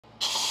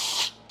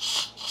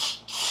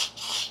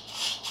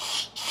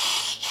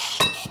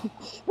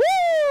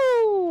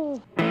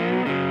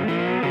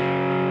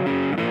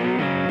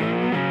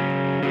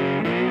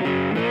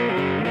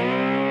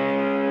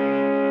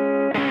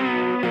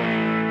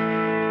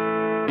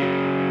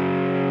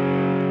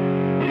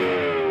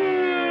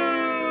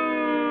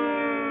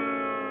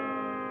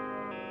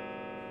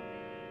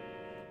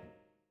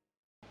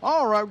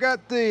I've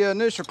got the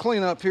initial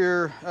cleanup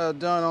here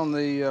done on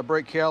the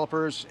brake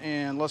calipers,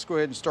 and let's go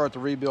ahead and start the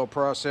rebuild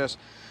process.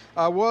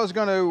 I was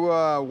going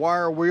to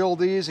wire wheel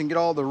these and get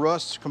all the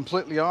rust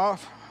completely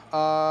off,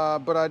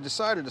 but I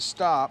decided to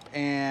stop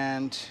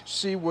and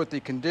see what the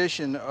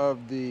condition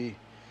of the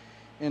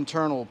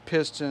internal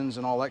pistons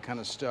and all that kind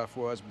of stuff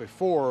was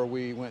before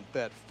we went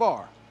that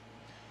far.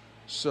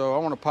 So I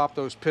want to pop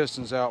those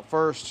pistons out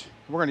first.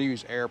 We're going to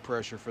use air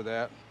pressure for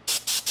that.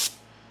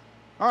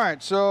 All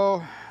right,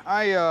 so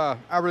I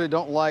really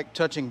don't like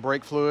touching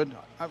brake fluid.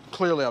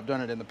 Clearly I've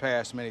done it in the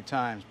past many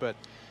times, but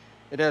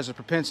it has a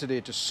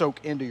propensity to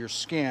soak into your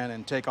skin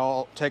and take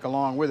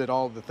along with it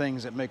all the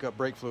things that make up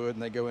brake fluid,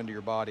 and they go into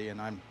your body, and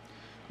I'm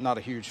not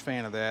a huge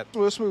fan of that. So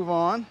let's move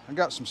on. I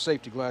got some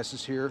safety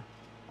glasses here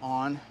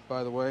on,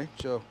 by the way,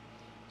 so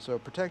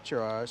protect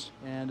your eyes.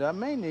 And I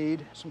may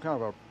need some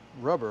kind of a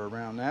rubber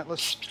around that.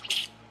 Let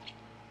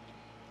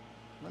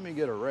me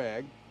get a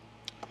rag.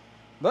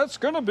 That's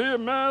gonna be a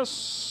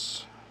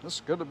mess.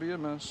 That's gonna be a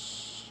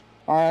mess.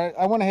 All right,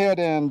 I went ahead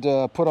and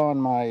put on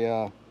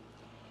my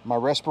my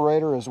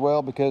respirator as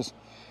well, because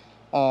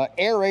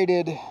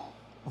aerated,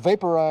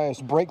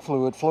 vaporized brake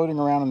fluid floating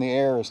around in the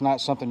air is not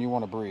something you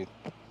want to breathe.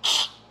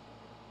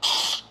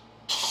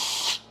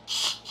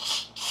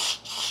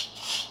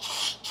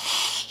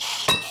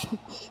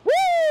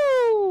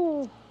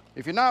 Woo!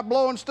 If you're not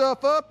blowing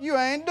stuff up, you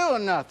ain't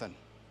doing nothing.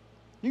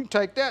 You can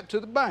take that to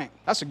the bank.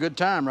 That's a good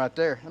time right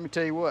there. Let me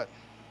tell you what.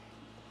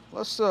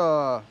 Let's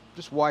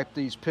just wipe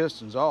these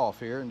pistons off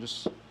here and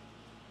just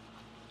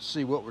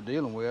see what we're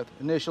dealing with.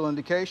 Initial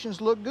indications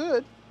look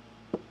good.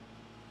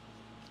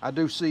 I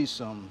do see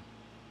some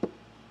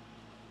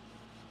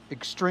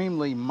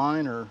extremely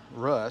minor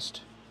rust,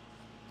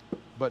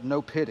 but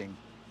no pitting.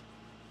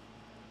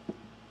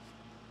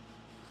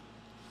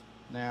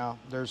 Now,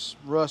 there's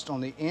rust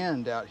on the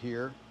end out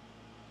here,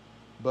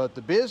 but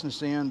the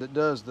business end that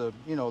does the,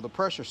 you know, the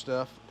pressure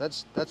stuff,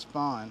 that's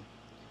fine.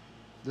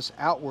 This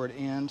outward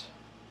end,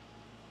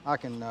 I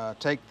can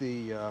take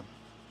the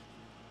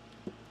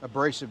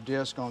abrasive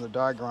disc on the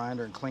die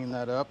grinder and clean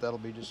that up. That'll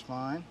be just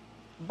fine.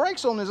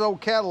 Brakes on this old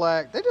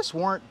Cadillac, they just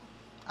weren't,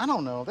 I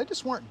don't know, they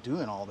just weren't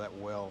doing all that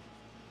well.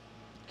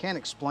 Can't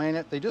explain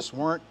it. They just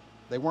weren't,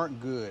 they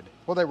weren't good.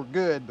 Well, they were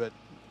good, but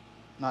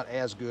not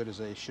as good as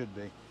they should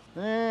be.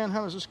 And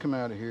how does this come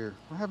out of here?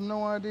 I have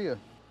no idea.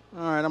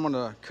 All right, I'm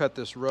gonna cut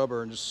this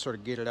rubber and just sort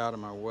of get it out of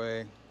my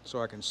way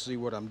so I can see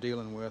what I'm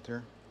dealing with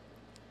here.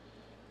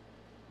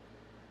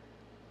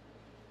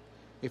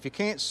 If you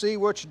can't see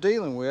what you're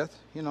dealing with,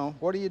 you know,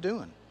 what are you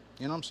doing?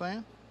 You know what I'm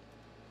saying?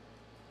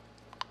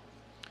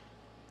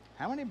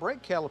 How many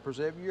brake calipers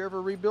have you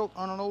ever rebuilt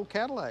on an old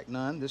Cadillac?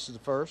 None. This is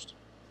the first.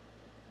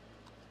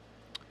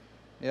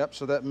 Yep,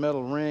 so that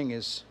metal ring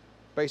is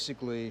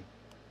basically,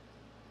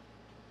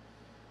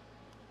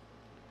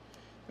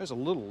 there's a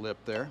little lip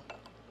there.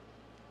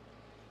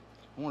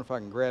 I wonder if I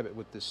can grab it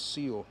with this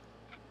seal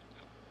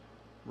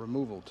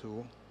removal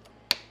tool.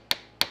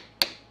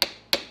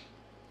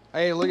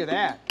 Hey, look at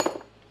that.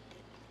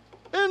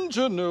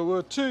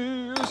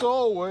 Ingenuity is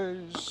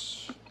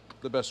always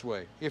the best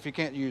way. If you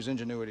can't use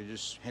ingenuity,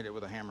 just hit it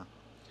with a hammer.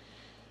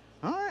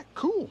 All right,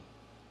 cool.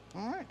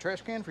 All right,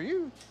 trash can for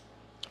you.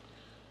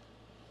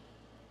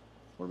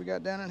 What do we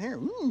got down in here?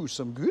 Ooh,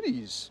 some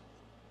goodies.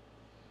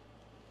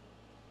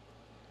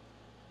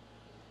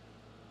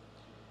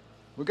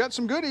 We got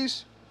some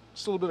goodies.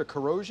 Just a little bit of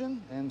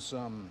corrosion and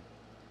some,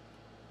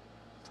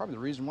 probably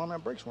the reason why my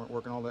brakes weren't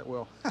working all that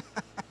well.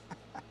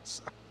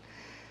 So,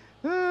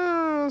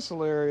 that's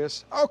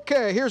hilarious.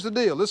 Okay, here's the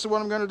deal. This is what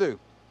I'm going to do.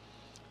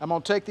 I'm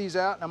going to take these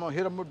out and I'm going to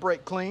hit them with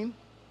brake clean,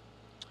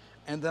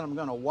 and then I'm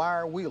going to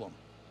wire wheel them.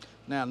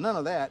 Now, none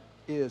of that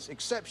is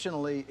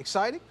exceptionally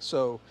exciting,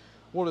 so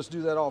we'll just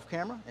do that off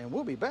camera and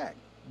we'll be back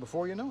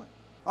before you know it.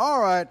 All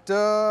right,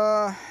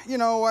 you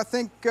know, I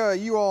think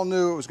you all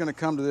knew it was going to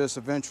come to this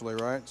eventually,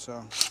 right?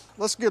 So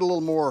let's get a little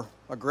more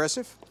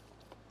aggressive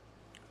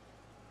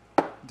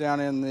down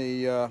in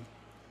the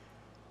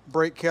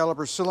brake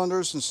caliper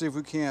cylinders and see if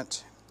we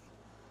can't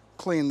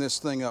clean this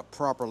thing up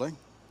properly.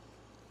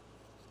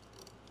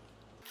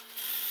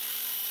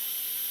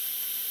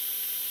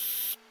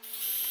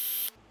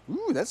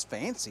 Ooh, that's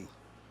fancy.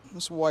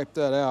 Let's wipe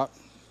that out,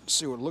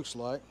 see what it looks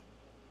like.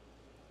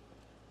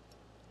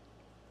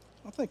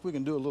 I think we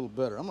can do a little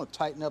better. I'm going to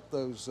tighten up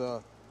those,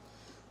 I'm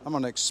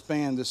going to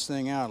expand this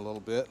thing out a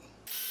little bit.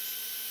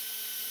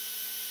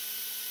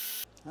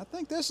 I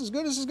think this is as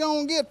good as it's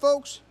going to get,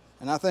 folks.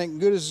 And I think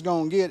good as it's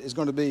going to get is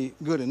going to be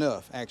good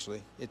enough,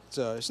 actually.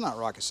 It's not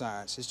rocket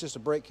science. It's just a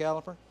brake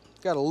caliper.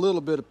 It's got a little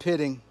bit of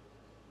pitting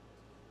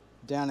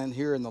down in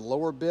here in the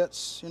lower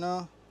bits, you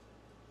know.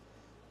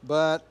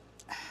 But,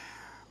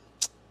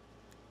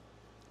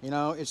 you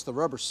know, it's the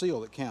rubber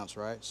seal that counts,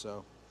 right?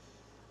 So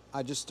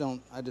I just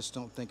don't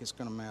think it's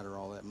going to matter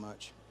all that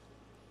much.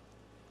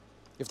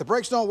 If the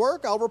brakes don't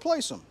work, I'll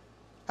replace them.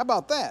 How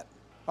about that?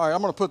 All right,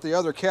 I'm going to put the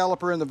other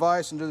caliper in the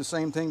vise and do the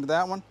same thing to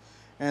that one.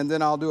 And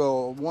then I'll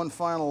do one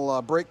final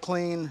brake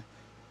cleanup,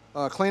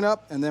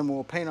 and then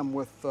we'll paint them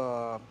with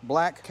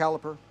black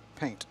caliper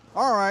paint.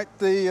 All right,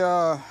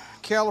 the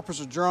calipers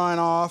are drying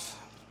off,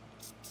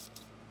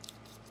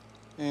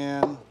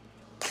 and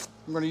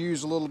I'm going to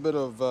use a little bit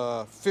of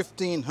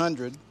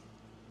 1500.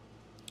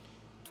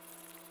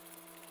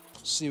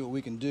 See what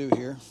we can do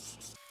here.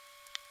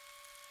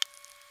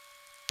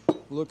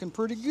 Looking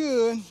pretty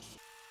good.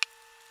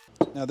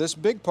 Now this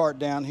big part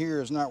down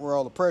here is not where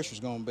all the pressure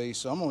is going to be,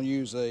 so I'm going to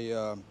use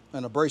an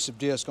abrasive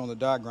disc on the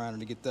die grinder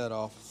to get that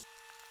off.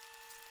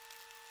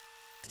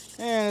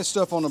 And this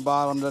stuff on the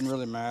bottom doesn't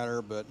really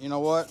matter, but you know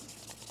what?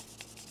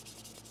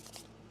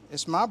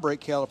 It's my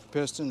brake caliper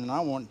piston and I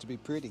want it to be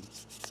pretty.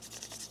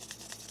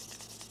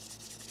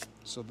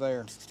 So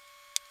there.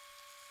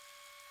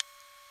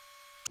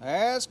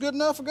 That's good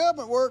enough for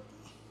government work.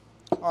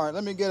 All right,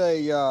 let me get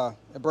a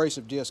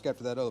abrasive disc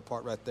after that other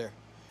part right there.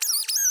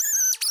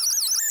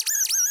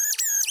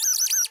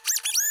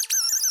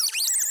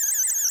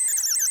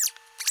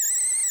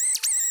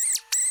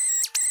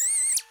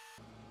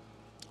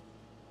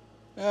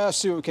 Let's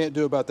see what we can't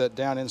do about that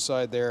down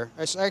inside there.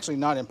 It's actually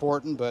not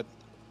important, but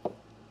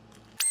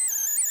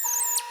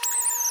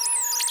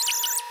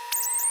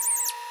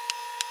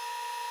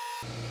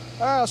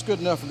that's good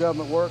enough for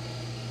government work.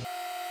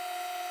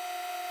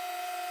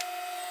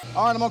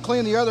 All right, I'm gonna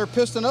clean the other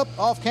piston up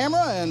off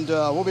camera and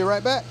we'll be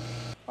right back.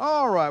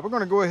 All right, we're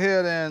gonna go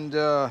ahead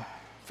and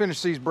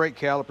finish these brake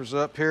calipers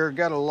up here.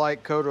 Got a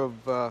light coat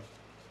of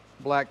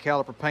black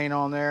caliper paint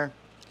on there.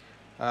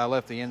 I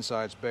left the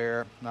insides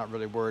bare, not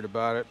really worried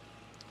about it.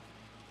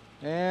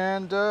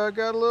 And got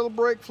a little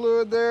brake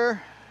fluid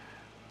there.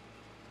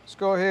 Let's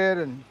go ahead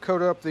and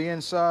coat up the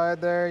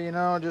inside there, you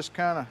know, just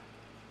kind of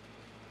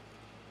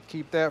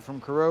keep that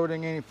from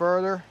corroding any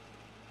further.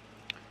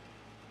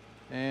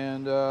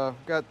 And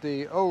got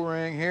the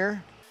O-ring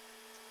here.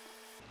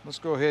 Let's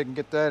go ahead and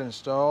get that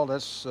installed.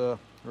 That's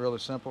really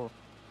simple.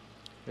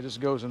 It just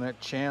goes in that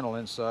channel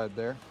inside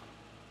there.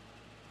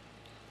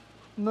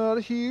 Not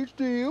a huge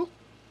deal.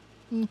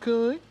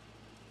 Okay.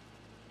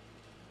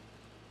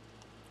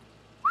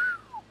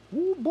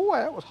 Oh boy,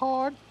 that was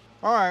hard.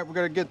 All right, we're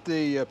gonna get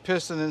the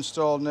piston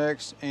installed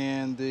next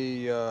and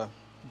the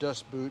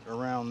dust boot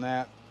around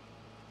that.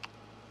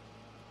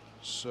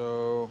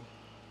 So,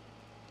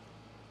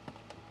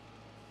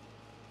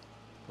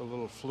 put a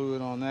little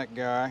fluid on that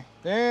guy.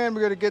 And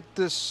we're gonna get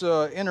this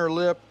inner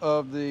lip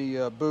of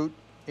the boot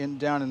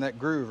down in that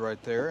groove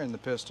right there in the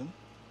piston.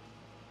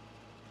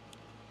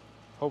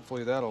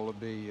 Hopefully that'll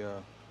be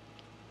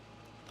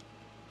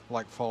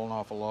like falling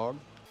off a log.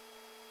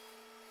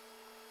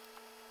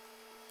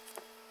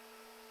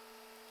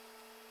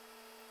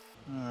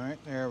 All right,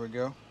 there we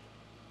go.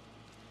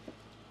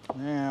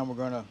 Now we're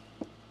gonna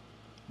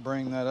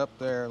bring that up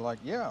there like,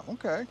 yeah,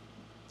 okay.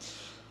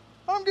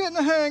 I'm getting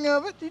the hang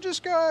of it. You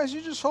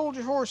just hold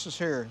your horses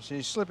here. So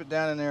you slip it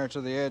down in there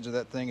until the edge of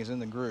that thing is in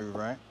the groove,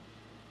 right?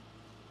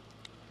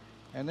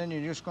 And then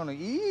you're just gonna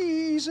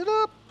ease it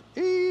up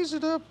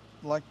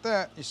like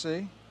that, you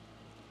see?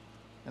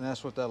 And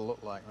that's what that'll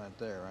look like right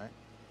there, right?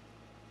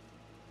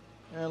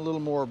 And a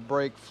little more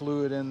brake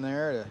fluid in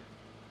there to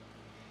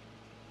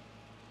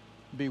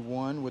be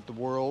one with the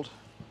world.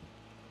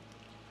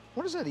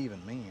 What does that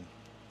even mean?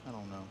 I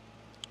don't know.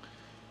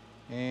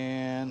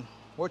 And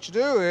what you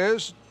do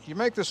is you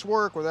make this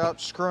work without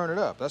screwing it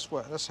up.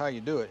 That's how you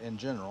do it in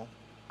general.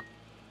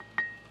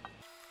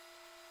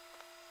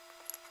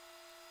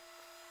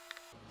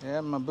 Yeah,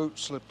 my boot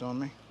slipped on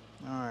me.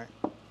 All right.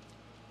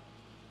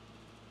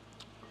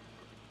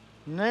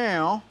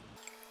 Now,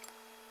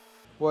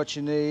 what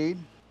you need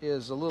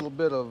is a little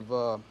bit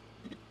of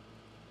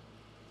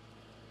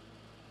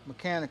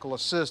mechanical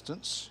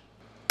assistance.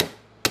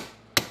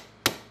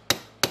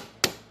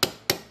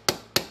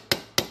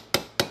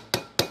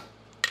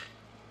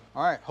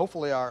 All right,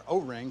 hopefully our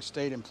O-ring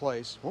stayed in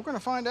place. We're going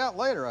to find out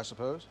later, I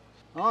suppose.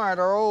 All right,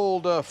 our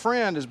old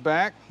friend is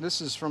back.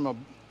 This is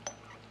from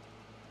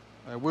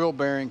a wheel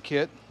bearing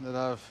kit that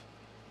I've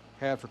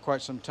had for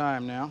quite some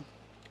time now.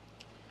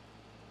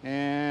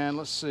 And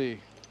let's see.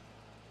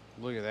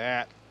 Look at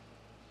that.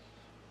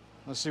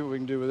 Let's see what we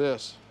can do with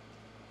this.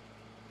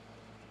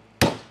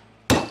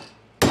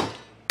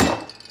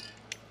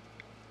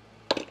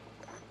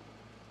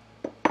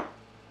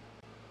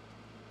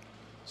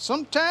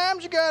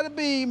 Sometimes you got to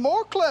be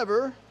more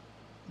clever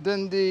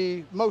than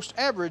the most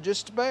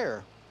averagest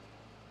bear.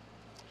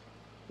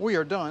 We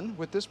are done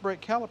with this brake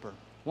caliper.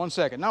 1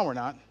 second. No, we're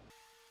not.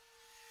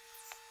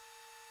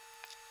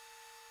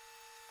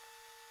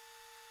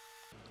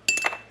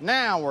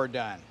 Now we're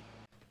done.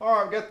 All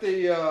right, I've got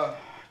the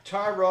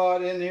tie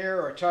rod in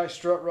here, or tie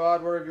strut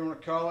rod, whatever you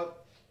want to call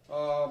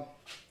it.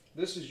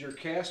 This is your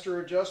caster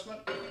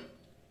adjustment.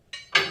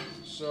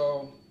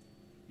 So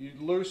you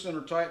loosen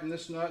or tighten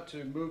this nut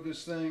to move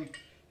this thing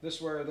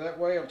this way or that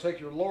way. It'll take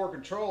your lower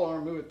control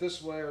arm, move it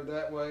this way or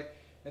that way,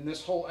 and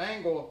this whole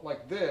angle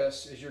like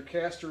this is your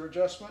caster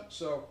adjustment.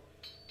 So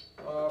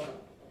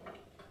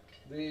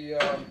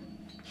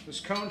this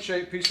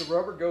cone-shaped piece of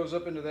rubber goes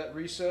up into that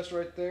recess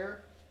right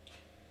there,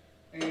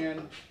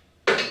 and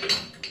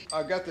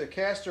I've got the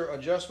caster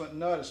adjustment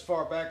nut as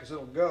far back as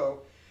it'll go,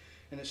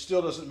 and it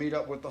still doesn't meet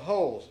up with the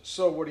holes.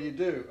 So what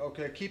do?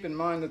 Okay, keep in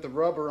mind that the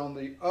rubber on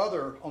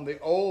the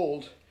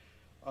old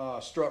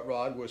strut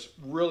rod was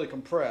really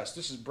compressed.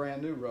 This is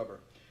brand new rubber.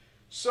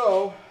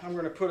 So I'm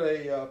going to put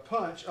a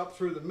punch up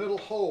through the middle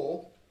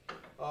hole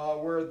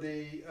where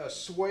the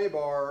sway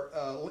bar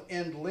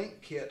end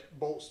link kit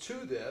bolts to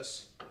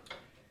this,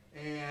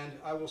 and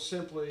I will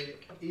simply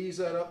ease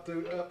that up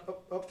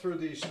through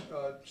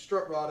the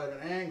strut rod at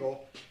an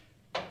angle,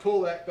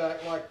 pull that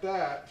back like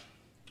that.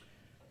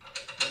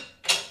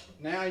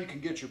 Now you can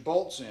get your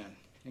bolts in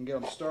and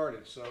get them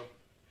started. So,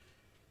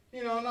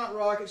 you know, not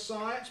rocket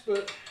science,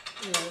 but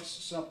you know, it's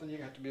something you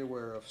have to be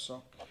aware of.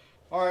 So,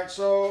 all right,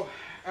 so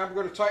I'm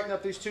going to tighten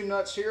up these two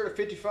nuts here to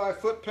 55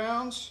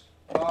 foot-pounds,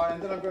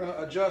 and then I'm going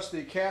to adjust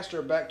the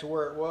caster back to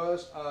where it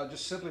was,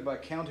 just simply by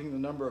counting the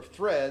number of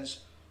threads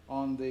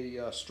on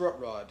the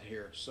strut rod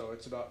here. So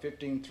it's about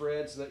 15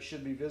 threads that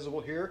should be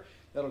visible here.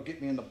 That'll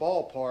get me in the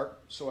ballpark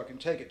so I can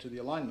take it to the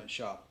alignment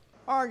shop.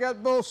 All right,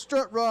 got both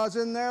strut rods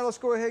in there. Let's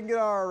go ahead and get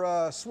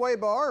our sway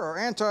bar or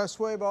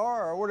anti-sway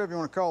bar or whatever you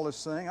want to call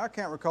this thing. I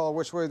can't recall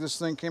which way this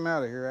thing came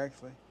out of here,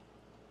 actually.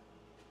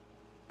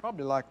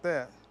 Probably like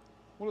that.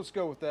 Well, let's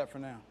go with that for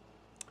now.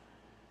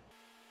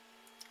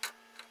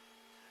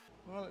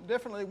 Well, it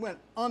definitely went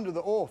under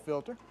the oil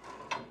filter.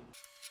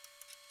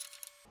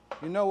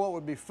 You know what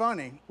would be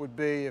funny would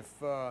be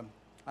if I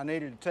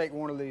needed to take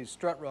one of these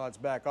strut rods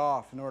back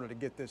off in order to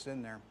get this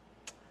in there.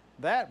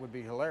 That would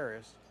be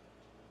hilarious.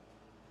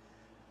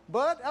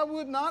 But I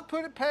would not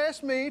put it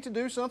past me to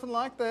do something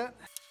like that.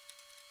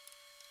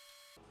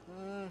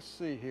 Let's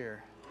see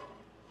here.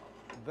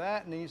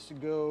 That needs to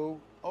go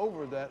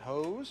over that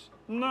hose.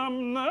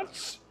 Numb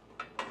nuts.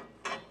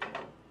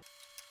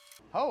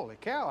 Holy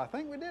cow, I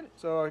think we did it.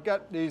 So I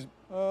got these,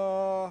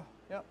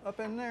 yep, up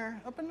in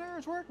there. Up in there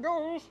is where it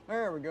goes.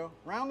 There we go.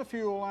 Round the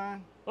fuel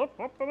line. Up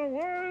and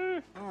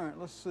away. All right,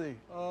 let's see.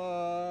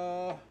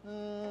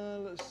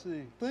 Let's see.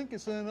 I think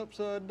it's in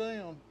upside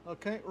down. I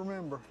can't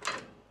remember.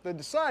 The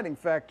deciding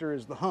factor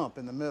is the hump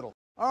in the middle.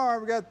 All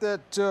right, we got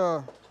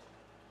that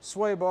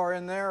sway bar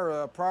in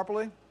there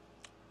properly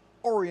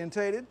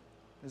orientated.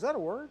 Is that a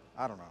word?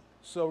 I don't know.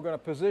 So we're going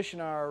to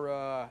position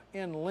our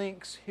end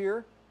links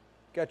here.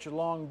 Got your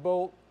long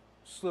bolt,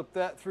 slip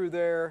that through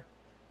there,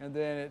 and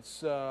then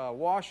it's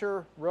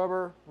washer,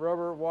 rubber,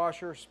 rubber,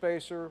 washer,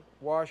 spacer,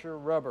 washer,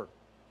 rubber.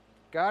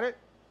 Got it?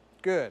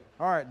 Good.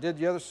 All right, did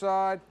the other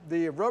side.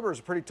 The rubber is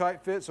a pretty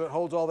tight fit, so it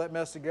holds all that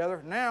mess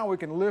together. Now we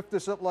can lift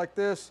this up like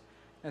this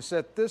and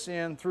set this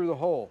in through the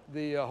hole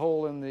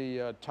in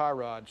the tie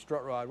rod,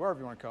 strut rod, whatever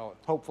you want to call it,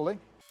 hopefully.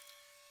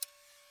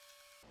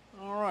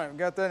 All right, we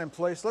got that in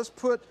place. Let's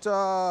put,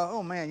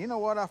 oh man, you know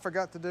what I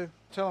forgot to do?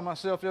 Telling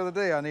myself the other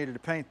day I needed to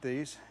paint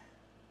these.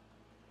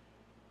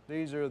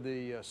 These are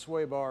the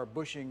sway bar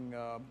bushing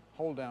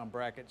hold down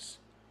brackets.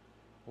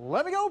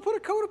 Let me go put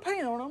a coat of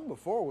paint on them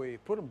before we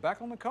put them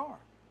back on the car.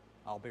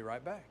 I'll be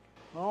right back.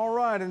 All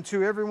right,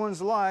 into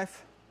everyone's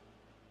life,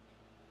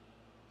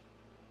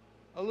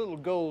 a little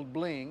gold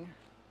bling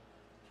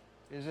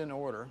is in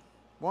order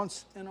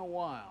once in a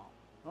while.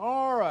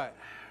 All right,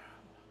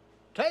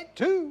 take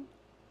two.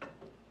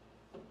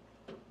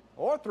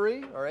 Or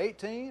 3, or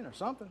 18, or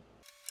something.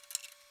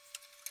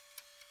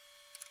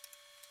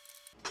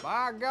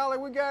 By golly,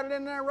 we got it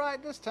in there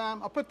right this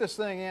time. I put this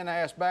thing in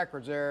ass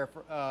backwards there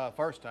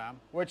first time,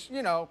 which,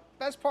 you know,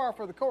 that's par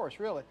for the course,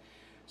 really.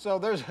 So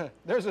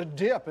there's a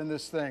dip in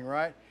this thing,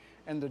 right?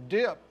 And the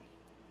dip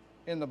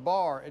in the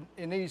bar,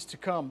 it needs to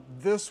come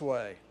this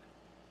way,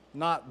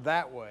 not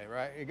that way,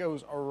 right? It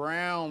goes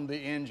around the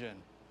engine.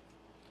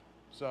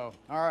 So,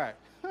 all right.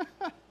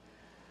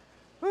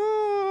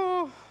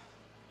 Ooh.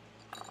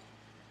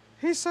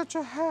 He's such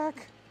a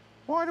hack.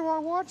 Why do I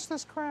watch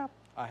this crap?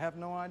 I have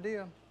no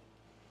idea.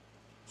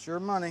 It's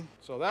your money.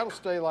 So that'll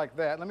stay like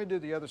that. Let me do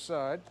the other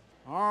side.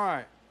 All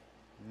right.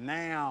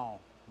 Now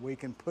we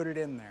can put it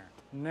in there.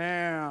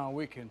 Now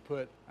we can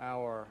put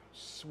our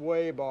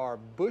sway bar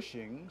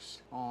bushings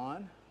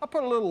on. I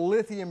put a little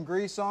lithium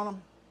grease on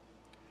them,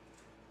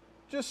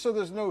 just so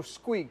there's no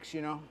squeaks,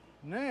 you know.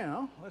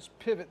 Now let's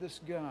pivot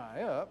this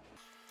guy up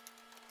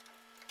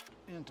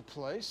into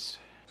place.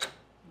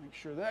 Make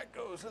sure that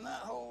goes in that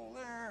hole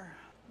there.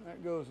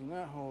 That goes in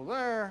that hole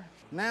there.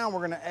 Now we're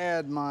going to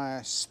add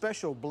my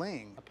special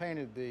bling. I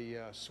painted the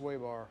sway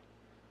bar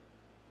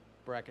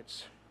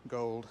brackets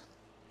gold.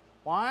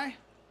 Why?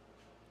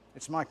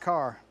 It's my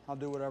car. I'll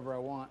do whatever I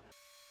want.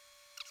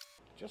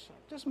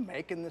 Just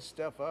making this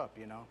stuff up,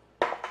 you know.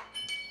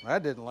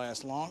 That didn't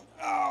last long.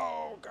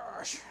 Oh,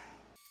 gosh.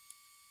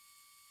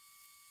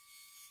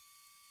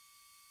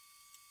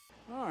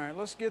 All right,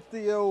 let's get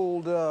the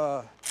old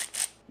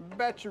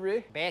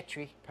battery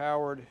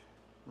powered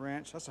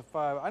wrench. That's a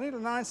 5. I need a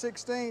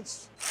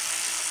 9/16.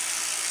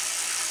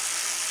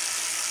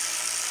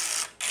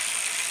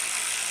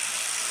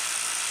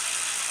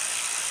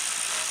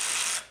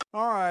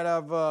 All right,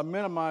 I've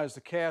minimized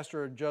the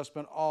caster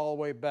adjustment all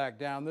the way back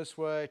down this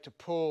way to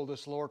pull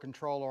this lower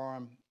control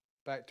arm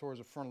back towards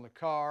the front of the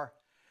car.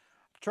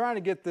 I'm trying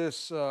to get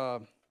this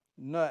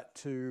nut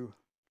to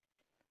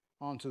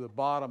onto the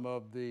bottom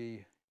of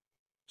the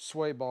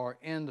sway bar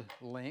end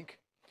link,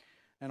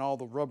 and all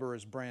the rubber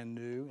is brand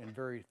new and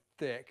very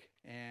thick.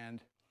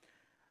 And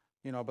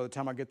you know, by the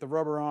time I get the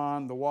rubber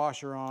on, the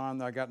washer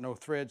on, I got no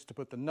threads to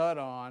put the nut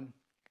on.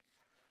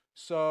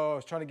 So I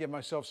was trying to give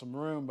myself some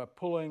room by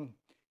pulling,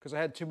 because I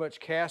had too much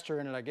caster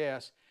in it, I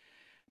guess,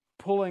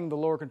 pulling the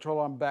lower control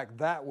arm back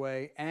that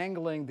way,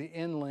 angling the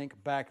end link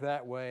back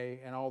that way,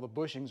 and all the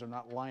bushings are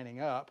not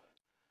lining up.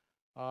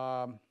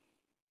 And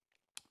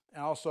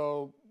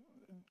also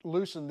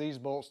loosen these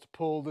bolts to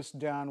pull this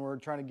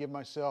downward, trying to give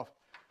myself,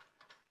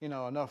 you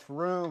know, enough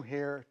room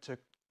here to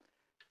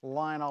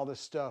line all this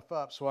stuff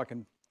up so I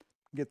can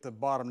get the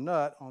bottom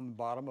nut on the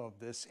bottom of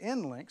this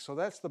end link. So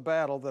that's the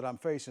battle that I'm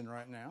facing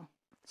right now.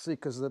 See,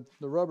 because the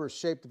rubber is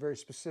shaped a very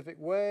specific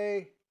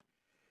way.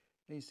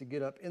 It needs to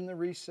get up in the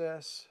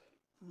recess.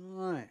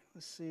 All right,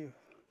 let's see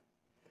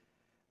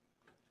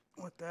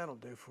what that'll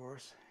do for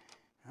us.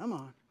 Come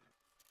on.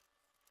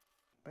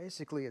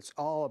 Basically, it's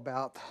all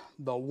about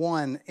the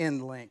one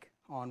end link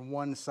on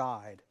one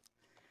side.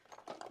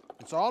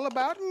 It's all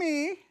about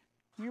me.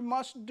 You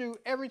must do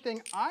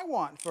everything I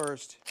want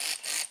first.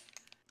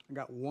 I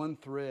got one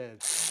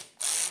thread.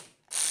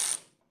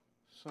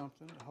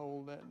 Something to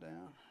hold that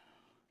down.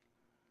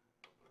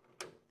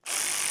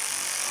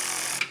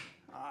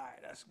 All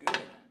right, that's good.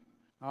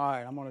 All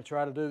right, I'm gonna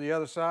try to do the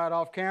other side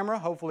off camera.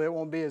 Hopefully it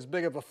won't be as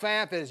big of a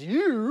faff as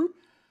you.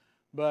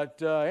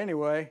 But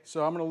anyway,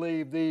 so I'm gonna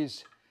leave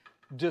these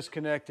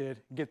disconnected,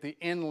 get the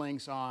end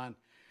links on,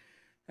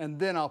 and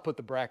then I'll put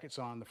the brackets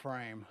on the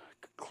frame.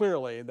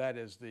 Clearly, that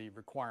is the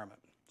requirement.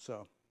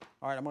 So,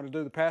 all right, I'm gonna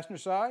do the passenger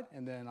side,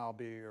 and then I'll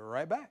be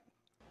right back.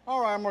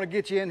 All right, I'm gonna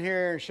get you in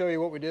here and show you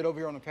what we did over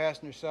here on the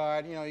passenger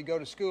side. You know, you go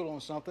to school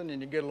on something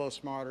and you get a little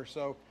smarter.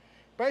 So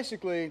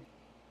basically,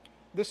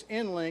 this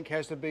end link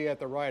has to be at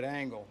the right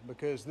angle,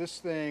 because this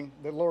thing,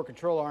 the lower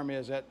control arm,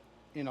 is at,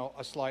 you know,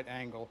 a slight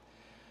angle.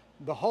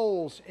 The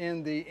holes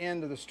in the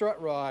end of the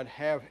strut rod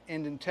have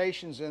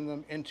indentations in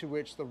them into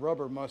which the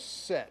rubber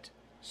must set.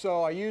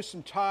 So I used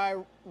some tie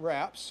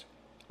wraps,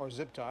 or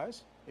zip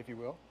ties, if you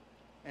will,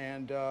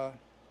 and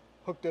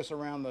hooked this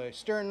around the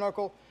steering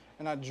knuckle,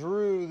 and I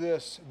drew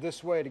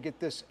this way to get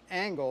this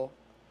angle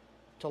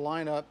to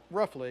line up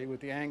roughly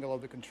with the angle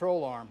of the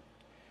control arm.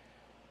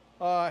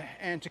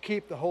 And to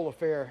keep the whole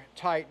affair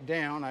tight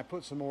down, I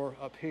put some more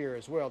up here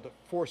as well to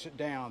force it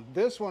down.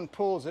 This one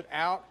pulls it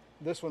out,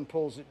 this one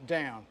pulls it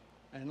down.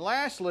 And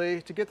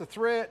lastly, to get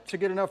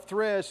enough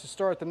threads to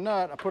start the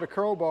nut, I put a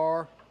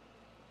crowbar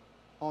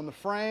on the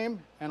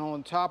frame and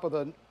on top of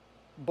the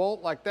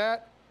bolt like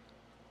that,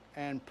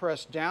 and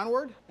press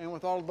downward. And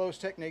with all of those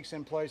techniques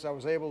in place, I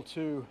was able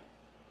to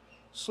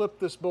slip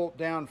this bolt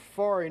down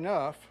far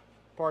enough,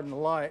 pardon the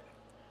light,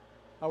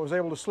 I was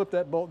able to slip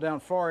that bolt down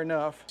far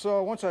enough.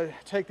 So once I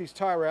take these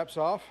tie wraps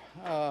off,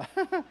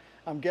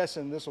 I'm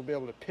guessing this will be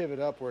able to pivot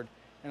upward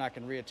and I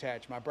can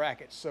reattach my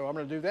brackets. So I'm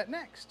gonna do that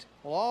next.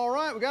 Well, all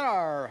right, we got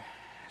our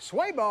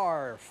sway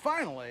bar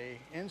finally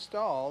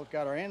installed.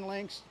 Got our end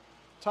links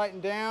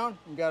tightened down.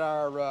 We got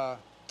our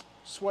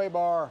sway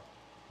bar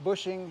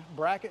bushing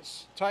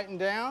brackets tightened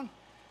down.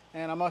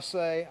 And I must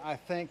say, I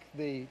think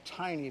the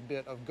tiny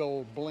bit of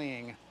gold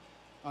bling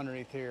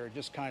underneath here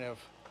just kind of,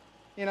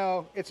 you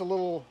know, it's a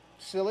little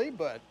silly,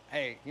 but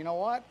hey, you know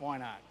what? Why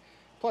not?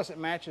 Plus it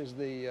matches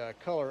the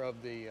color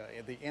of the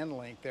end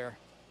link there.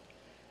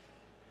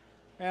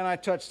 And I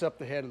touched up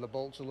the head of the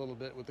bolts a little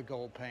bit with the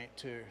gold paint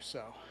too.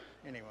 So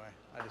anyway,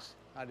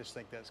 I just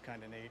think that's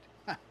kind of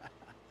neat.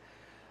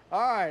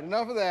 All right,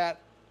 enough of that.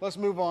 Let's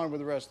move on with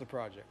the rest of the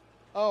project.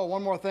 Oh,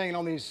 one more thing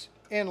on these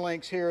end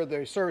links here.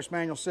 The service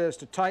manual says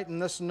to tighten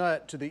this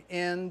nut to the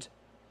end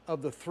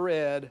of the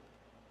thread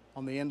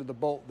on the end of the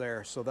bolt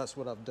there. So that's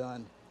what I've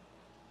done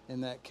in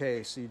that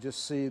case. You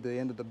just see the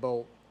end of the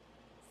bolt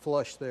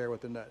flush there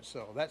with the nut.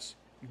 So that's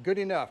good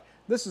enough.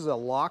 This is a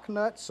lock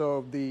nut,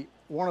 so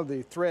one of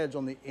the threads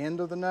on the end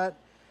of the nut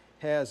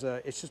has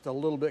it's just a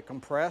little bit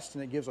compressed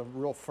and it gives a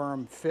real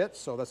firm fit,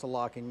 so that's a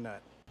locking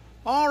nut.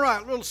 All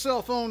right, little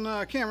cell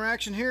phone camera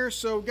action here.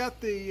 So got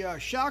the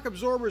shock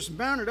absorbers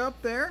mounted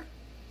up there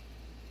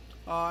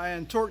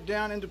and torqued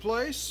down into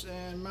place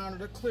and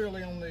mounted it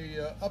clearly on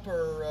the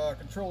upper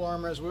control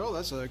arm as well.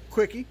 That's a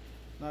quickie,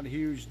 not a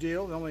huge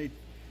deal. The only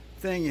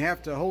thing you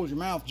have to hold your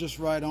mouth just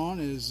right on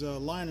is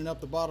lining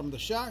up the bottom of the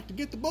shock to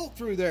get the bolt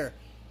through there.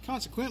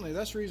 Consequently,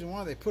 that's the reason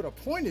why they put a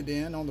pointed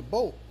end on the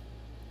bolt,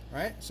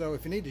 right? So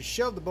if you need to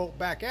shove the bolt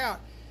back out,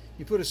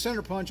 you put a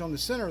center punch on the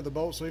center of the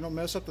bolt so you don't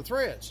mess up the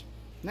threads.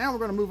 Now we're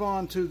going to move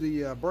on to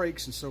the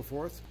brakes and so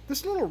forth.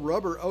 This little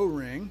rubber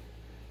O-ring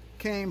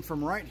came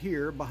from right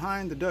here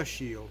behind the dust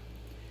shield,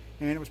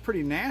 and it was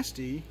pretty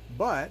nasty,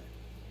 but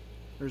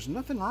there's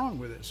nothing wrong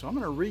with it, so I'm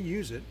going to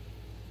reuse it.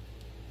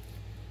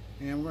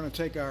 And we're going to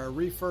take our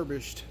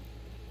refurbished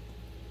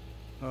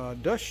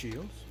dust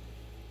shields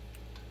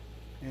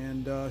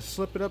and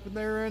slip it up in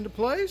there into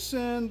place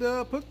and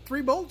put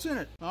 3 bolts in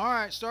it. All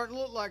right, starting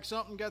to look like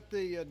something. Got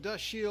the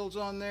dust shields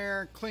on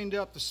there, cleaned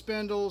up the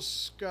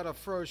spindles, got a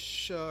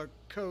fresh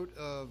coat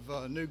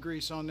of new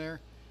grease on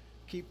there.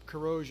 keep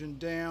corrosion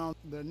down.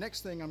 The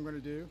next thing I'm going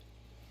to do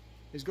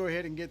is go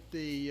ahead and get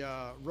the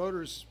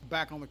rotors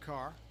back on the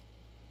car.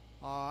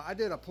 I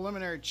did a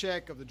preliminary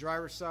check of the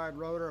driver's side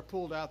rotor. I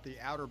pulled out the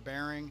outer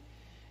bearing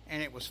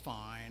and it was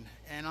fine.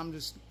 And I'm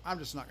just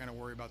not going to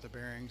worry about the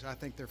bearings. I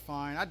think they're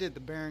fine. I did the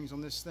bearings on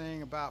this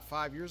thing about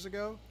 5 years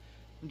ago.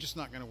 I'm just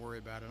not going to worry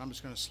about it. I'm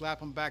just going to slap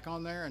them back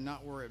on there and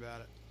not worry about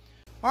it.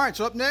 All right,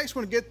 so up next,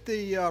 we're going to get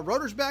the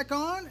rotors back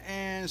on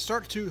and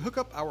start to hook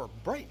up our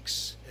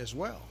brakes as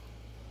well.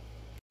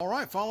 All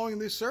right, following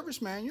the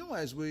service manual,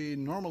 as we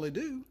normally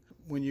do,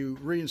 when you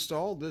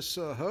reinstall this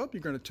hub,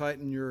 you're going to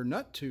tighten your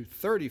nut to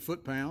 30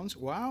 foot-pounds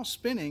while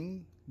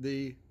spinning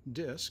the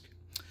disc.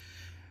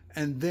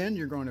 And then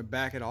you're going to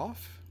back it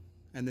off,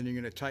 and then you're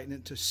going to tighten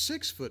it to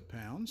 6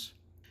 foot-pounds.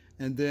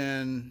 And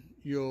then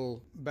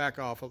you'll back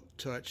off a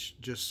touch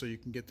just so you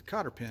can get the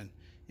cotter pin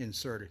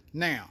inserted.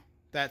 Now,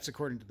 that's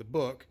according to the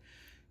book.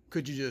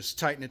 Could you just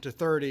tighten it to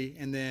 30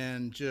 and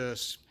then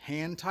just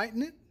hand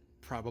tighten it?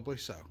 Probably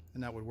so.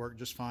 And that would work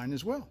just fine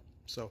as well.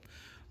 So,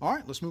 all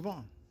right, let's move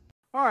on.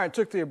 All right, I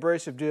took the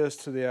abrasive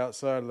disc to the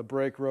outside of the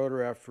brake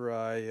rotor after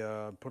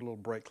I put a little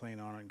brake clean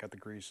on it and got the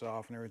grease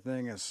off and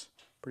everything. It's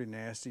pretty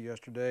nasty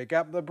yesterday.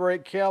 Got the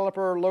brake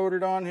caliper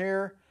loaded on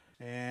here.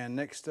 And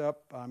next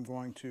up, I'm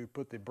going to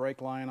put the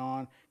brake line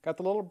on. Got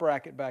the little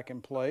bracket back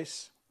in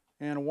place.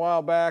 And a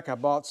while back, I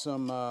bought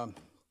some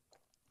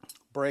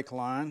brake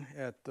line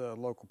at the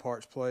local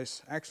parts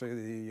place.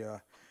 Actually,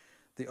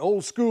 the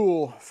old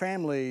school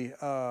family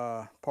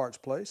parts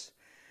place.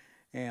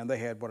 And they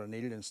had what I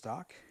needed in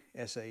stock,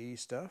 SAE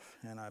stuff.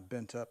 And I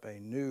bent up a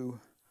new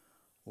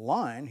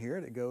line here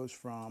that goes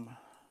from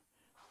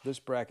this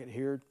bracket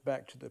here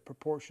back to the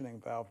proportioning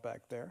valve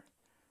back there.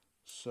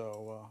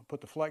 So put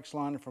the flex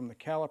line from the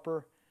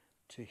caliper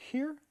to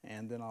here,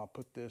 and then I'll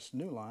put this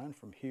new line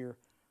from here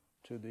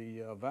to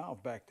the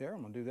valve back there.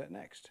 I'm going to do that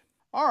next.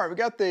 All right, we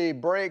got the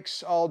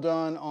brakes all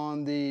done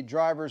on the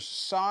driver's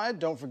side.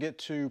 Don't forget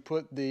to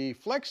put the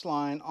flex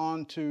line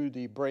onto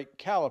the brake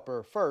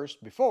caliper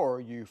first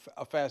before you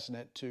fasten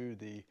it to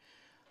the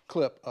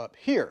clip up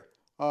here.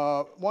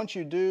 Once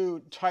you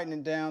do tighten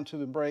it down to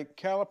the brake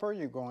caliper,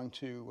 you're going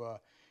to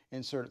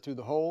insert it through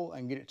the hole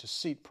and get it to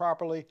seat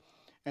properly.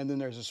 And then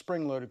there's a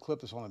spring-loaded clip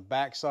that's on the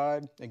back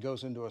side. It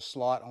goes into a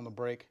slot on the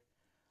brake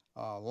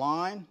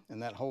line, and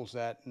that holds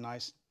that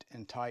nice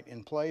and tight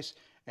in place.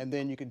 And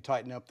then you can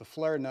tighten up the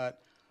flare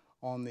nut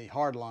on the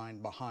hard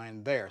line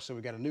behind there. So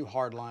we got a new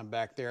hard line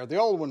back there. The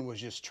old one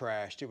was just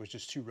trashed. It was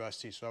just too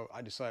rusty, so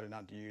I decided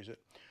not to use it.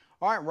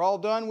 All right, we're all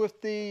done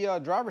with the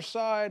driver's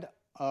side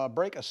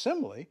brake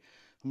assembly.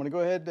 I'm going to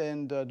go ahead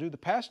and do the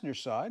passenger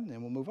side, and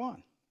then we'll move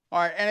on. All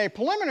right, and a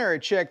preliminary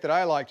check that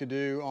I like to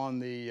do on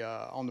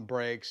the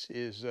brakes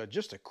is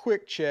just a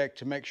quick check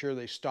to make sure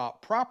they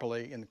stop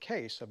properly in the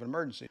case of an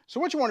emergency. So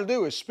what you want to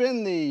do is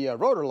spin the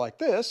rotor like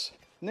this,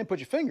 and then put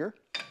your finger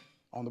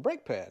on the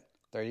brake pad.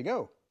 There you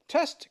go.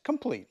 Test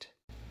complete.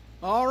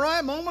 All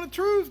right, moment of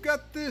truth.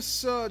 Got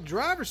this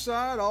driver's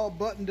side all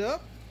buttoned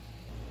up,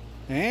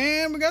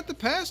 and we got the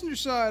passenger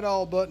side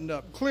all buttoned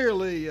up.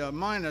 Clearly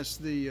minus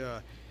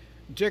the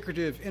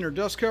decorative inner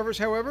dust covers.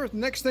 However, the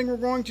next thing we're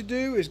going to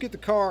do is get the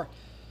car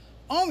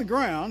on the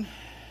ground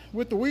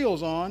with the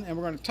wheels on, and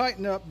we're going to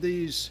tighten up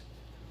these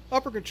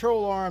upper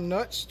control arm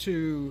nuts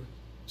to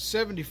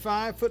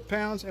 75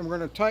 foot-pounds, and we're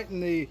going to tighten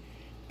the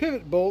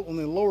pivot bolt on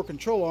the lower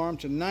control arm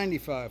to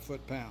 95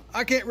 foot-pounds.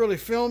 I can't really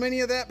film any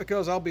of that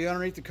because I'll be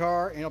underneath the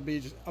car and it'll be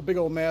just a big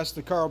old mess.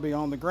 The car will be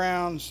on the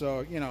ground,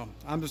 so you know,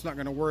 I'm just not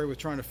going to worry with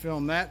trying to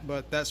film that,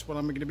 but that's what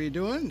I'm going to be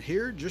doing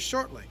here just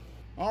shortly.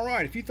 All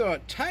right, if you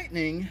thought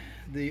tightening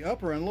the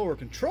upper and lower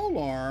control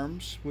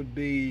arms would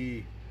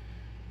be,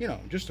 you know,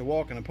 just a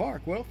walk in the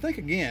park, well, think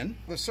again.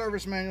 The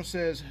service manual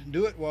says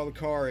do it while the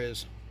car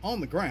is on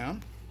the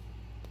ground.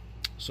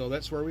 So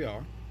that's where we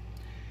are.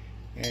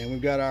 And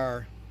we've got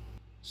our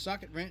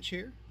socket wrench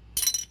here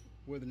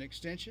with an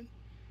extension.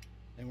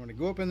 And we're going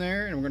to go up in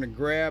there and we're going to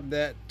grab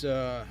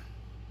that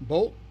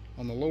bolt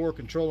on the lower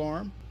control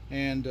arm.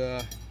 And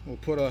we'll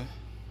put a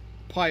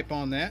pipe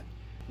on that,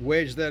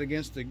 wedge that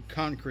against the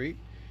concrete.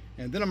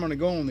 And then I'm going to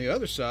go on the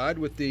other side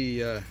with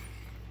the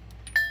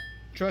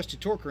trusty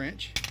torque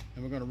wrench,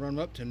 and we're going to run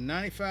them up to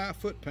 95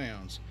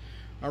 foot-pounds.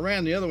 I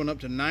ran the other one up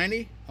to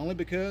 90 only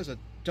because I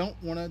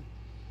don't want to,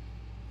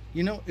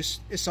 you know,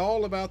 it's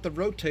all about the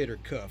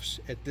rotator cuffs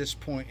at this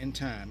point in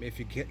time, if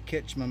you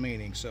catch my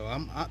meaning. So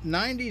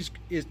 90s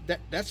is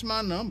that's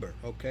my number,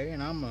 okay,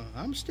 and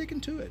I'm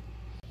sticking to it.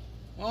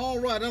 All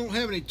right, I don't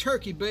have any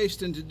turkey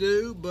basting to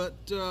do, but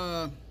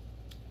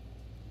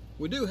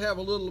we do have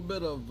a little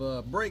bit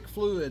of brake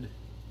fluid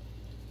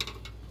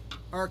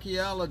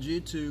archaeology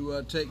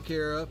to take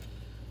care of.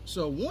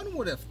 So one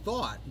would have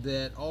thought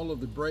that all of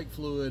the brake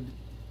fluid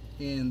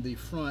in the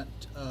front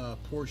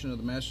portion of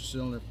the master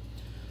cylinder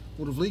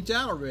would have leaked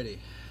out already,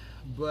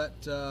 but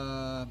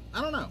I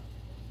don't know.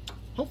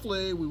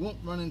 Hopefully we won't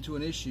run into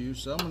an issue,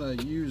 so I'm going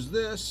to use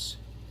this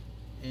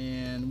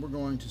and we're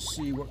going to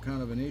see what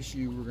kind of an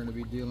issue we're going to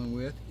be dealing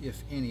with,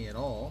 if any at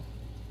all.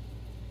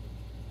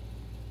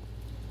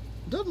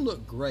 Doesn't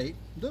look great.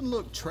 Doesn't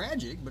look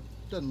tragic, but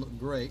doesn't look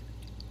great.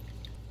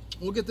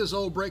 We'll get this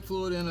old brake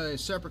fluid in a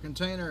separate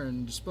container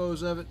and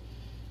dispose of it,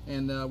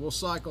 and we'll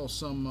cycle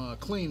some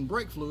clean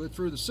brake fluid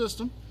through the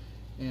system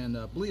and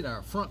bleed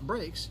our front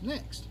brakes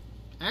next.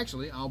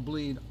 Actually, I'll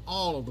bleed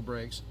all of the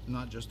brakes,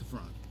 not just the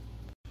front.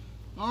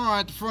 All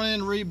right, the front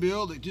end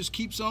rebuild, it just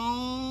keeps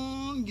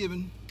on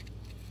giving.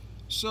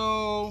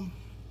 So,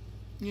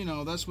 you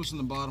know, that's what's in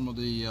the bottom of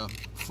the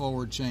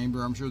forward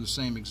chamber. I'm sure the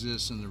same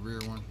exists in the rear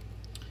one.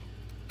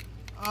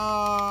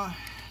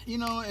 You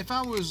know, if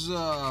I was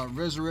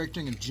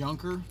resurrecting a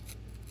junker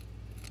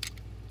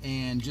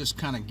and just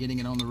kind of getting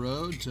it on the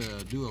road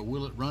to do a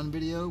will it run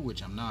video,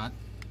 which I'm not,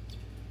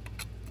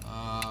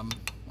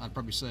 I'd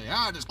probably say,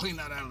 just clean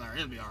that out of there,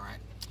 it'll be all right.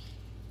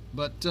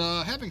 But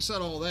having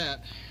said all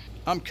that,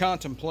 I'm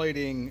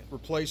contemplating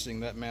replacing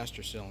that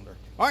master cylinder.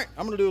 All right,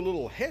 I'm going to do a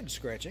little head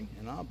scratching,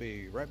 and I'll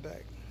be right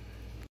back.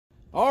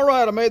 All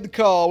right, I made the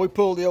call. We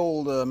pulled the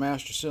old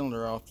master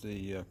cylinder off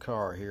the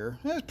car here.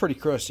 It's pretty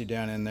crusty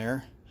down in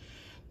there.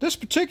 This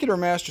particular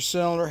master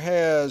cylinder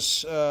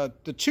has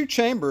the two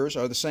chambers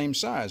are the same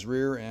size,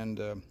 rear and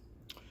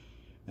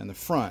the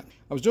front.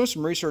 I was doing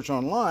some research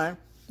online,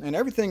 and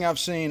everything I've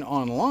seen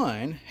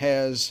online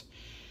has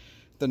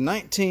the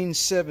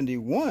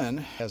 1971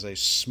 has a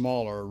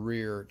smaller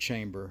rear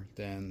chamber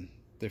than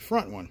the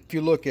front one. If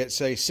you look at,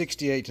 say,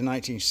 68 to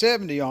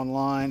 1970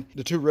 online,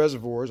 the two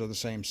reservoirs are the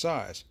same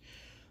size.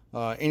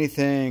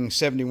 Anything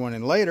 71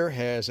 and later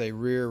has a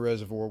rear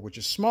reservoir which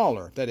is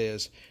smaller. That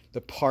is,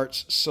 the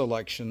parts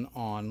selection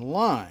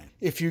online.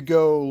 If you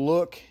go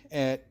look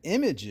at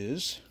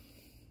images,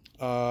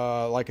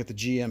 like at the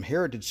GM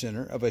Heritage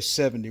Center of a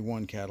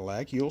 71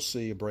 Cadillac, you'll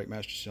see a brake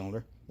master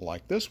cylinder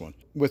like this one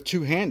with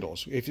two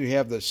handles. If you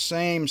have the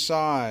same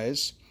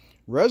size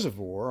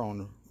reservoir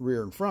on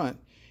rear and front,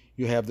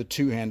 you have the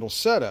two handle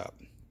setup.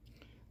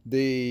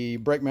 The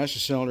brake master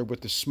cylinder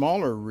with the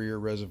smaller rear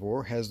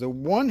reservoir has the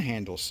one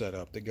handle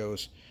setup that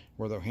goes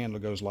where the handle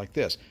goes like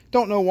this.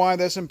 Don't know why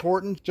that's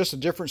important, just a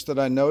difference that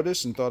I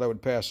noticed and thought I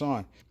would pass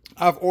on.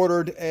 I've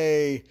ordered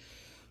a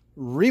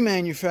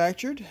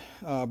remanufactured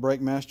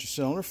brake master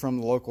cylinder from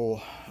the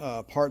local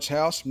parts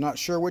house. I'm not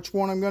sure which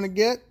one I'm going to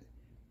get.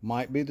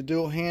 Might be the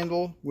dual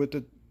handle with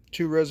the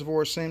two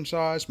reservoirs same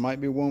size. Might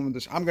be one with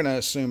this. I'm going to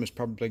assume it's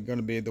probably going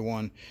to be the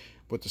one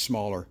with the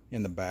smaller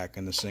in the back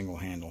and the single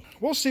handle.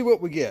 We'll see what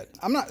we get.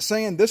 I'm not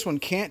saying this one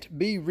can't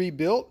be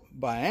rebuilt,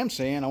 but I am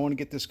saying I want to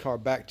get this car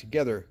back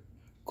together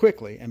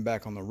quickly and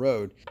back on the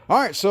road. All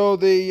right, so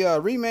the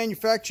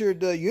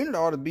remanufactured unit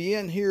ought to be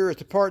in here at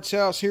the parts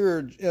house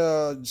here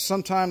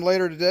sometime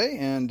later today,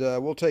 and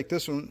we'll take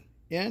this one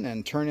in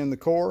and turn in the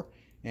core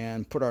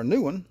and put our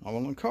new one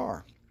on the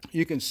car.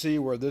 You can see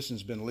where this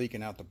has been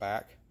leaking out the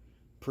back.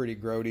 Pretty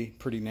grody,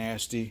 pretty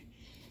nasty.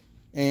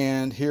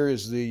 And here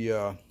is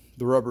the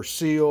rubber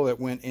seal that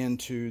went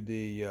into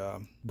the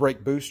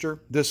brake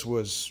booster. This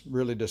was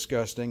really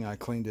disgusting. I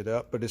cleaned it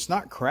up, but it's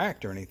not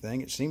cracked or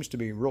anything. It seems to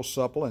be real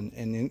supple and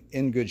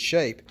in good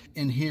shape.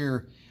 In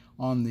here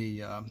on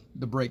the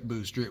brake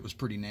booster, it was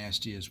pretty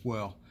nasty as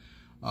well.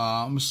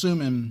 I'm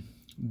assuming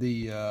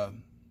the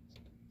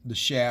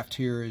shaft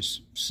here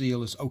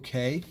seal is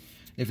okay.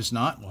 If it's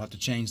not, we'll have to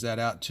change that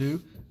out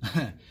too.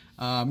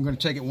 I'm going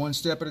to take it one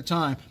step at a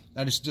time.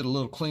 I just did a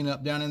little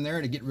cleanup down in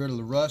there to get rid of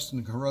the rust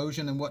and the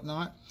corrosion and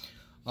whatnot.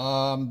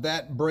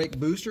 That brake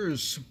booster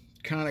is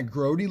kind of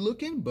grody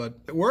looking, but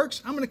if it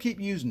works, I'm going to keep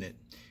using it.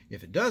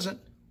 If it doesn't,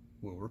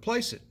 we'll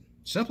replace it.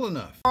 Simple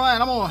enough. All right,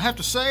 I'm going to have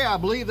to say I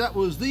believe that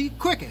was the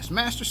quickest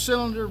master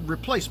cylinder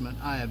replacement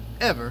I have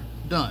ever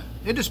done.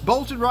 It just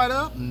bolted right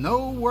up,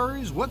 no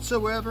worries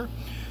whatsoever.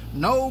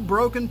 No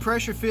broken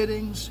pressure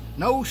fittings,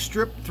 no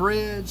stripped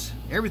threads.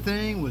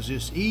 Everything was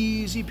just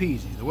easy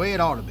peasy, the way it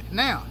ought to be.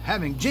 Now,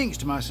 having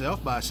jinxed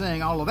myself by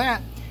saying all of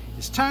that,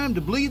 it's time to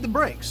bleed the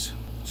brakes.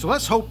 So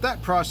let's hope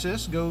that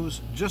process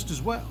goes just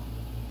as well.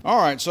 All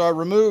right, so I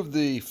removed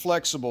the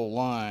flexible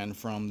line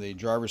from the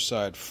driver's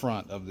side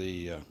front of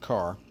the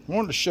car. I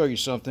wanted to show you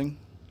something.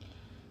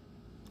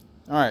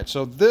 All right,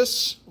 so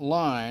this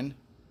line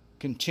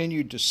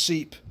continued to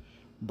seep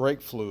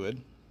brake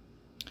fluid.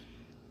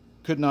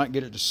 Could not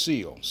get it to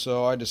seal,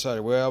 so I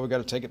decided, well, we got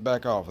to take it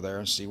back off of there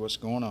and see what's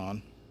going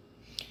on.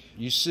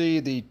 You see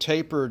the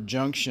tapered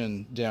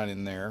junction down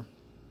in there,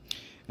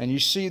 and you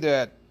see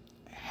that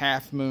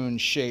half moon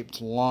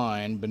shaped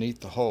line beneath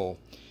the hole.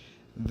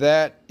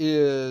 That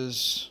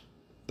is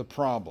the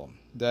problem.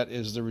 That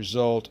is the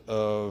result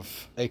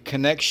of a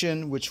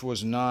connection which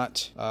was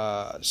not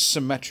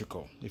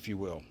symmetrical, if you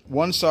will.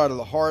 One side of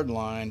the hard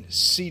line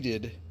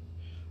seated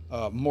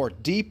more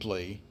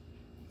deeply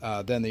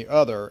than the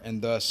other,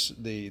 and thus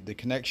the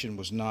connection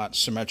was not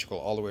symmetrical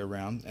all the way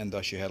around, and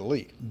thus you had a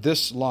leak.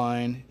 This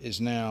line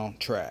is now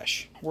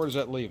trash. Where does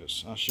that leave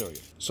us? I'll show you.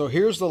 So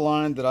here's the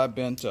line that I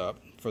bent up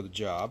for the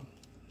job,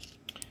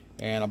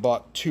 and I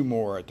bought two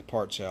more at the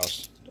parts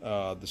house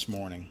this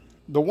morning.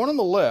 The one on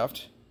the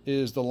left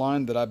is the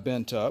line that I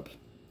bent up.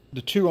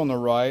 The two on the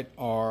right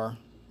are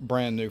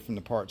brand new from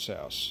the parts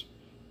house.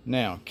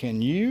 Now,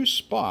 can you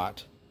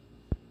spot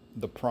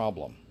the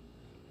problem?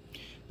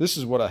 This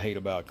is what I hate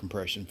about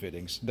compression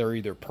fittings. They're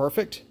either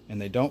perfect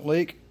and they don't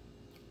leak,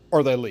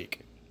 or they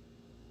leak.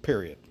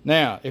 Period.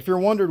 Now, if you're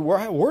wondering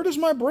where does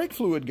my brake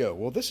fluid go?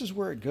 Well, this is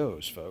where it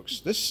goes,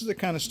 folks. This is the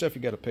kind of stuff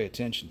you got to pay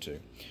attention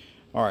to.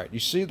 All right, you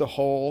see the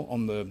hole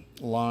on the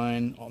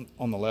line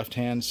on the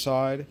left-hand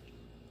side?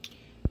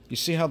 You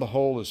see how the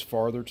hole is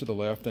farther to the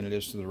left than it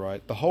is to the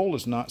right? The hole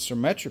is not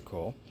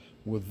symmetrical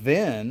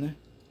within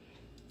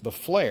the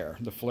flare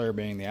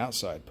being the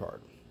outside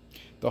part.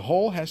 The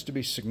hole has to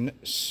be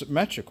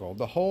symmetrical.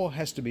 The hole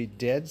has to be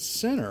dead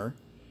center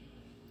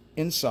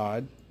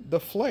inside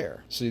the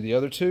flare. See the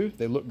other two?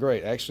 They look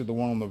great. Actually, the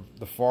one on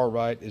the far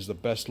right is the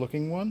best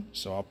looking one,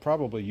 so I'll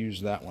probably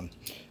use that one.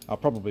 I'll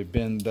probably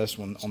bend this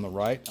one on the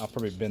right. I'll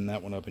probably bend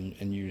that one up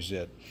and use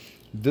it.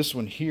 This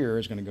one here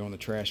is going to go in the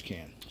trash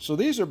can. So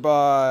these are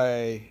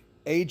by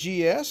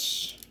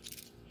AGS,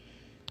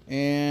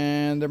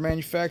 and they're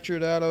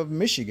manufactured out of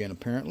Michigan,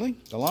 apparently.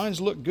 The lines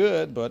look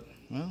good, but,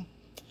 well,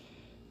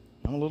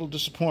 I'm a little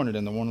disappointed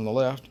in the one on the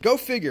left. Go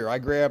figure, I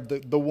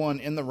grabbed the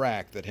one in the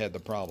rack that had the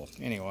problem.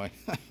 Anyway,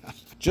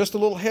 just a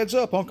little heads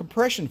up on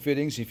compression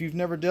fittings. If you've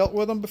never dealt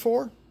with them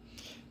before,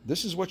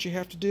 this is what you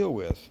have to deal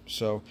with.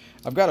 So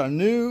I've got a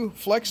new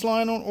flex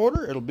line on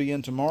order. It'll be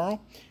in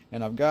tomorrow.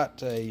 And I've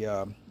got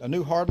a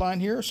new hard line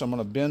here, so I'm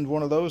going to bend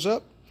one of those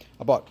up.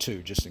 I bought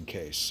two just in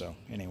case. So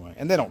anyway,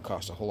 and they don't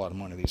cost a whole lot of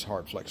money. These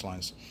hard flex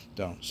lines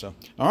don't. So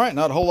all right,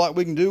 not a whole lot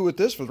we can do with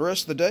this for the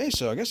rest of the day.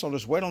 So I guess I'll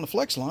just wait on the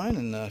flex line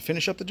and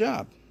finish up the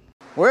job.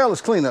 Well,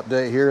 it's cleanup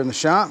day here in the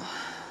shop.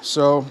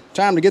 So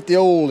time to get the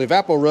old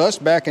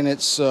evapo-rust back in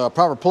its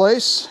proper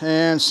place.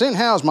 And seeing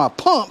how my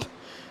pump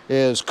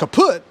is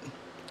kaput,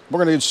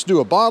 we're going to just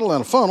do a bottle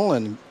and a funnel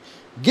and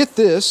get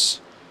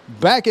this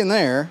back in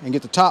there and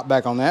get the top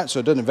back on that so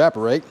it doesn't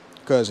evaporate,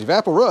 because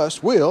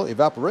evapor-rust will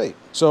evaporate.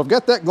 So I've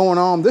got that going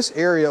on. This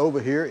area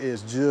over here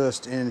is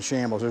just in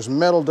shambles. There's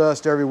metal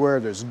dust everywhere.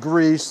 There's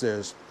grease.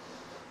 There's,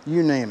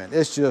 you name it.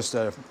 It's just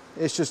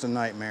a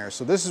nightmare.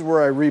 So this is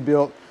where I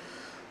rebuilt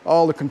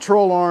all the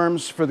control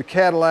arms for the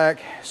Cadillac.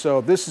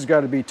 So this has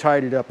got to be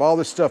tidied up. All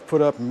this stuff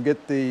put up and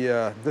get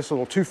the this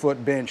little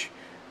 2-foot bench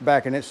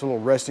back in its little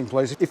resting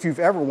place. If you've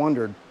ever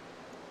wondered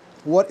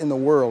what in the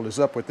world is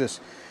up with this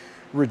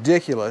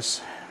ridiculous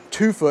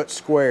 2-foot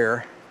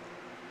square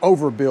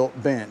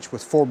overbuilt bench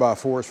with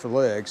 4x4s for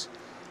legs,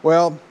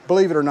 well,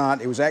 believe it or not,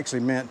 it was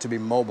actually meant to be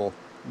mobile.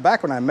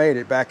 Back when I made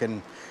it back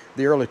in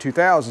the early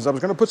 2000s, I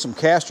was going to put some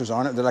casters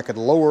on it that I could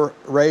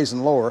raise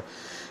and lower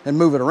and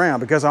move it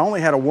around, because I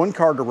only had a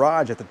 1-car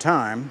garage at the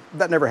time.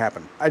 That never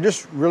happened. I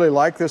just really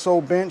like this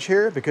old bench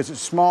here because it's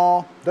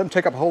small, doesn't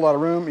take up a whole lot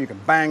of room, you can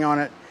bang on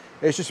it.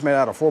 It's just made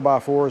out of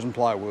 4x4s and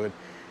plywood.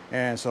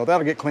 And so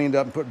that'll get cleaned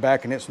up and put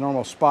back in its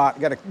normal spot.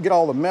 Got to get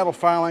all the metal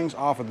filings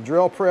off of the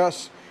drill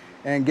press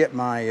and get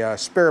my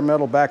spare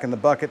metal back in the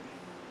bucket.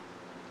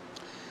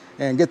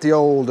 And get the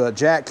old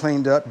jack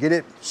cleaned up, get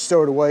it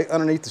stowed away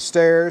underneath the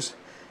stairs.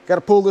 Got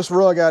to pull this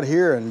rug out of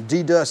here and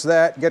de-dust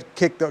that,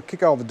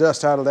 kick all the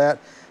dust out of that.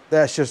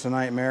 That's just a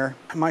nightmare.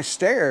 My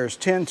stairs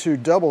tend to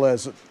double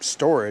as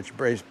storage,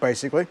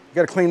 basically.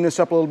 Got to clean this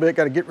up a little bit,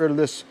 got to get rid of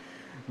this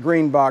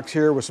green box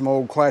here with some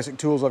old classic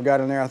tools I've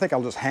got in there. I think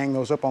I'll just hang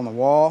those up on the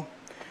wall.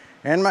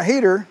 And my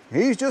heater,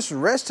 he's just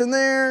resting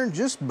there,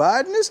 just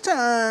biding his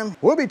time.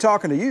 We'll be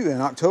talking to you in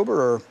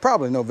October or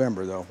probably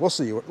November though. We'll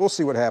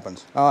see what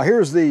happens.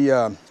 Here's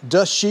the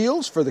dust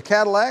shields for the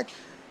Cadillac.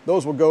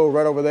 Those will go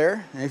right over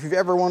there. And if you've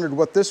ever wondered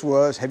what this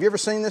was, have you ever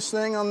seen this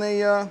thing on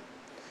the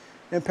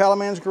Impala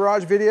Man's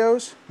Garage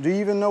videos? Do you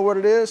even know what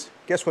it is?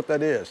 Guess what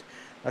that is?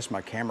 That's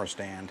my camera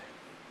stand.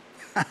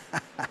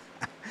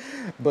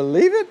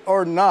 Believe it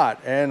or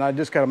not. And I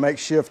just got a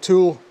makeshift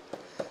tool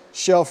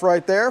shelf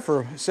right there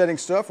for setting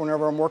stuff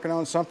whenever I'm working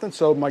on something.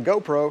 So my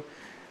GoPro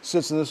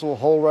sits in this little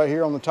hole right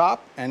here on the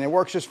top, and it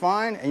works just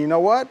fine. And you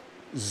know what?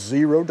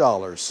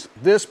 $0.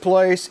 This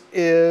place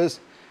is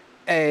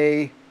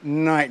a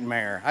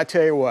nightmare. I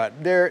tell you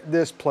what,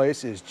 this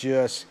place is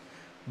just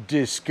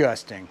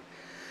disgusting.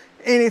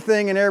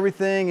 Anything and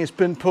everything has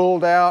been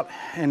pulled out,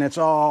 and it's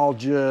all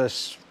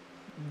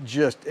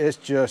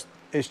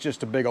it's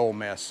just a big old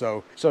mess.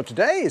 So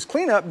today is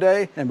cleanup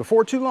day, and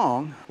before too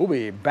long, we'll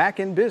be back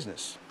in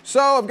business. So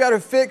I've got to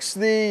fix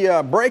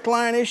the brake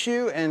line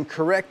issue and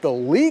correct the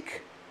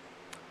leak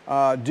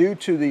due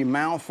to the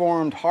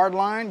malformed hard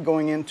line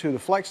going into the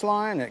flex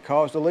line that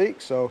caused a leak.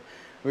 So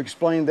we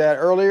explained that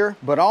earlier.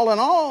 But all in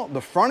all,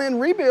 the front end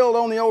rebuild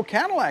on the old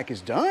Cadillac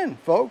is done,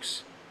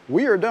 folks.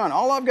 We are done.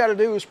 All I've got to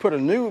do is put a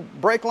new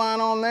brake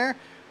line on there,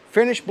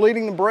 finish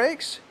bleeding the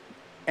brakes,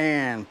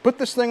 and put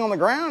this thing on the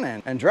ground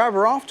and drive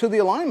her off to the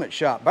alignment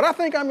shop. But I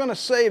think I'm going to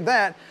save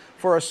that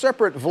for a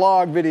separate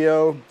vlog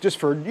video, just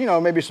for, you know,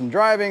 maybe some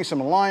driving,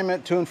 some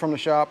alignment, to and from the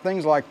shop,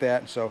 things like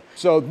that. So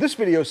this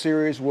video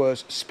series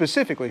was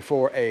specifically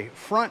for a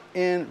front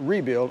end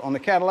rebuild on the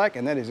Cadillac,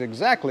 and that is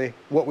exactly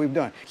what we've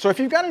done. So if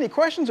you've got any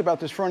questions about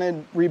this front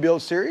end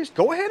rebuild series,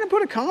 go ahead and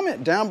put a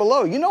comment down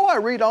below. You know I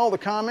read all the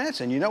comments,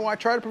 and you know I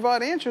try to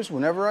provide answers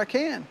whenever I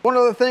can. One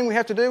other thing we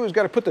have to do is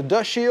got to put the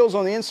dust shields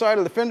on the inside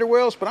of the fender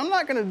wells, but I'm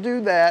not going to do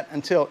that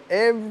until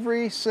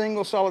every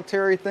single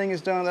solitary thing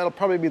is done. That'll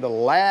probably be the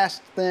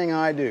last thing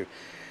I do.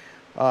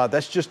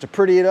 That's just to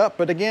pretty it up,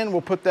 but again,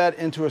 we'll put that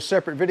into a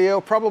separate video,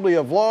 probably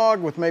a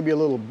vlog with maybe a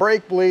little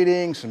brake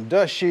bleeding, some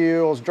dust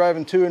shields,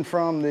 driving to and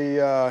from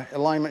the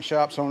alignment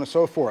shop, so on and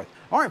so forth.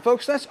 All right,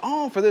 folks, that's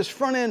all for this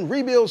front end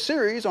rebuild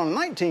series on a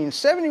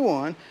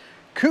 1971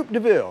 Coupe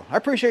DeVille. I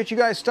appreciate you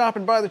guys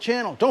stopping by the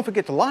channel. Don't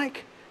forget to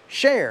like,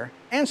 share,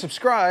 and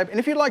subscribe. And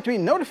if you'd like to be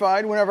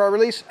notified whenever I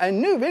release a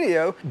new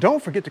video,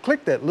 don't forget to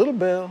click that little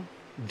bell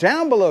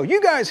down below.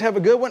 You guys have a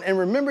good one, and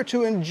remember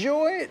to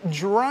enjoy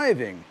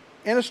driving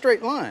in a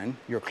straight line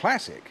your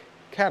classic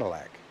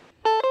Cadillac.